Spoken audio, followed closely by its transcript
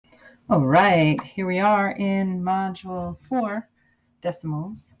All right, here we are in Module 4,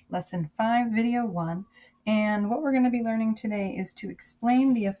 Decimals, Lesson 5, Video 1. And what we're going to be learning today is to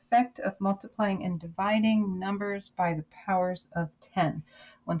explain the effect of multiplying and dividing numbers by the powers of 10.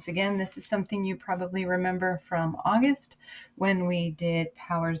 Once again, this is something you probably remember from August when we did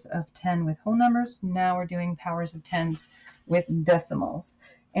powers of 10 with whole numbers. Now we're doing powers of 10s with decimals.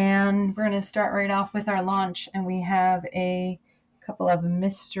 And we're going to start right off with our launch, and we have a couple of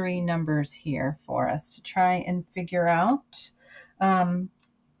mystery numbers here for us to try and figure out. A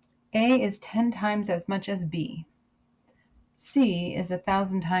is 10 times as much as B. C is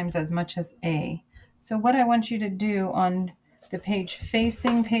 1,000 times as much as A. So what I want you to do on the page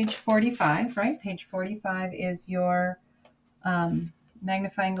facing page 45, right? Page 45 is your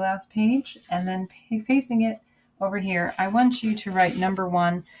magnifying glass page, and then facing it over here, I want you to write number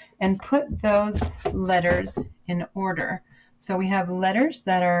 1 and put those letters in order. So we have letters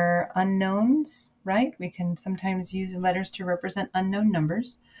that are unknowns, right? We can sometimes use letters to represent unknown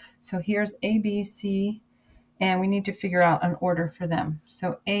numbers. So here's A, B, C, and we need to figure out an order for them.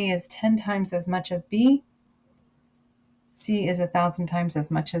 So A is 10 times as much as B. C is 1,000 times as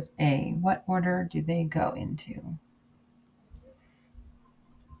much as A. What order do they go into?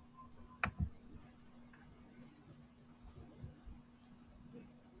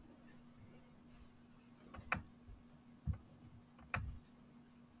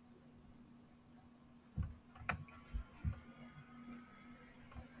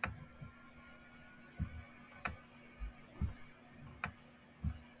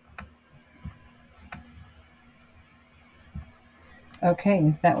 Okay,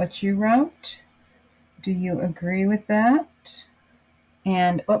 is that what you wrote? Do you agree with that?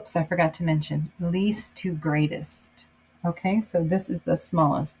 And oops, I forgot to mention least to greatest. Okay, so this is the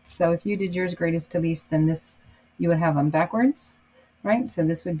smallest. So if you did yours greatest to least, then this you would have them backwards, right? So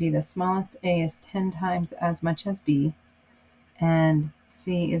this would be the smallest. A is 10 times as much as B, and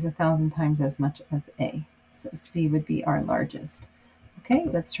C is 1,000 times as much as A. So C would be our largest. Okay,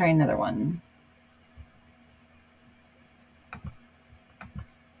 let's try another one.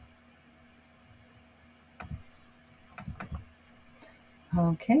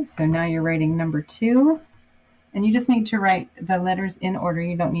 Okay, so now you're writing number 2, and you just need to write the letters in order.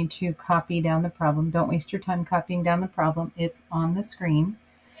 You don't need to copy down the problem. Don't waste your time copying down the problem. It's on the screen.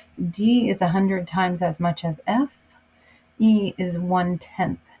 D is 100 times as much as F. E is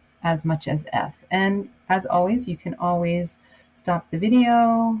 1/10 as much as F. And as always, you can always stop the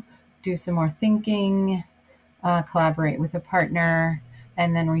video, do some more thinking, collaborate with a partner,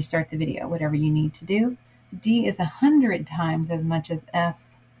 and then restart the video, whatever you need to do. D is 100 times as much as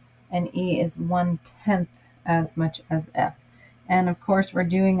F, and E is 1/10 as much as F. And of course, we're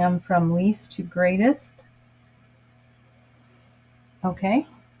doing them from least to greatest. Okay,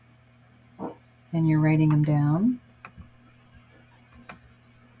 and you're writing them down.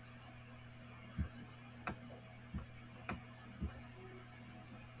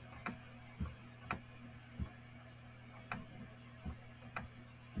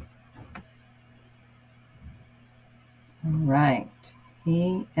 All right,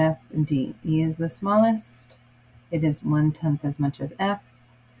 E, F, D. E is the smallest. It is 1/10 as much as F,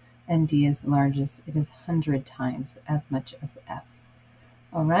 and D is the largest. It is 100 times as much as F.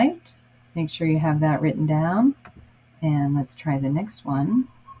 All right, make sure you have that written down, and let's try the next one.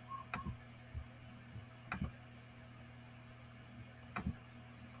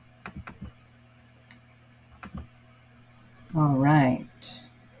 All right.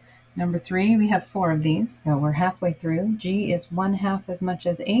 Number 3, we have 4 of these, so we're halfway through. G is 1/2 as much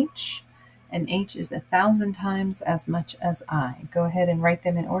as H, and H is 1,000 times as much as I. Go ahead and write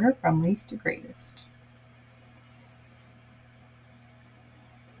them in order from least to greatest.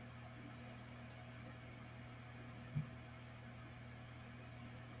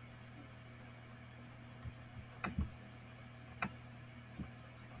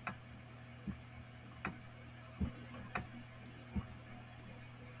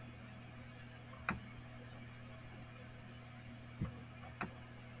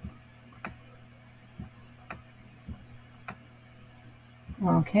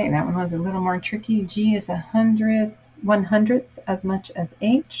 Okay, that one was a little more tricky. G is 1/100th as much as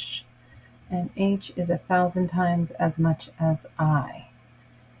H, and H is 1,000 times as much as I.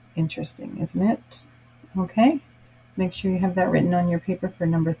 Interesting, isn't it? Okay, make sure you have that written on your paper for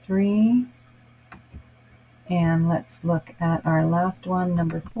number 3. And let's look at our last one,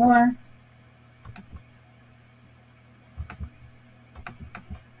 number 4.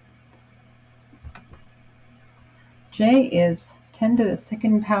 J is 10 to the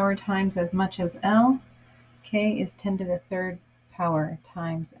second power times as much as L. K is 10 to the third power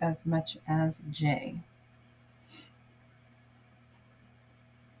times as much as j.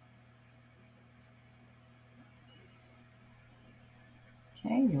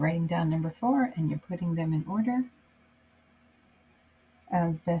 Okay, you're writing down number 4 and you're putting them in order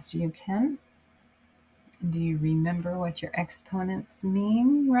as best you can. Do you remember what your exponents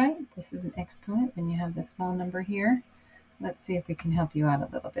mean, right? This is an exponent when you have the small number here. Let's see if we can help you out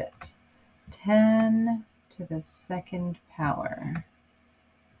a little bit. 10 to the second power.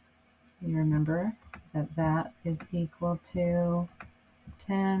 You remember that that is equal to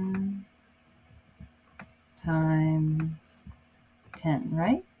 10 times 10,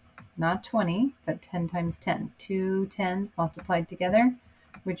 right? Not 20, but 10 times 10. 2 10s multiplied together,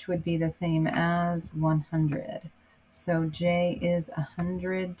 which would be the same as 100. So J is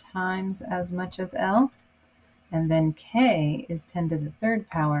 100 times as much as L. And then K is 10 to the third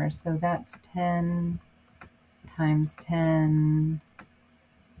power, so that's 10 times 10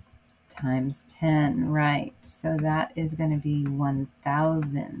 times 10, right? So that is going to be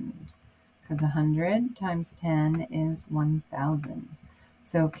 1,000, because 100 times 10 is 1,000.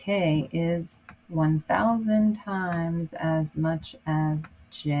 So K is 1,000 times as much as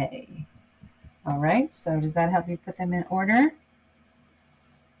J. All right, so does that help you put them in order?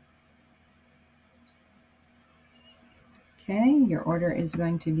 Okay, your order is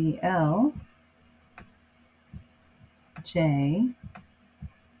going to be L, J,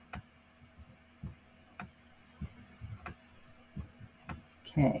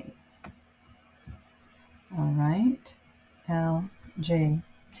 K. All right, L, J,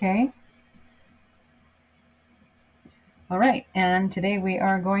 K. All right, and today we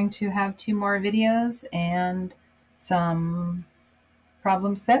are going to have 2 more videos and some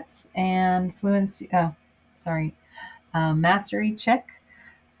problem sets and fluency, mastery check.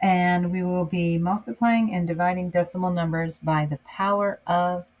 And we will be multiplying and dividing decimal numbers by the power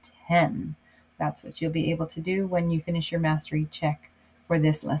of 10. That's what you'll be able to do when you finish your mastery check for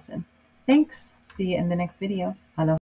this lesson. Thanks. See you in the next video.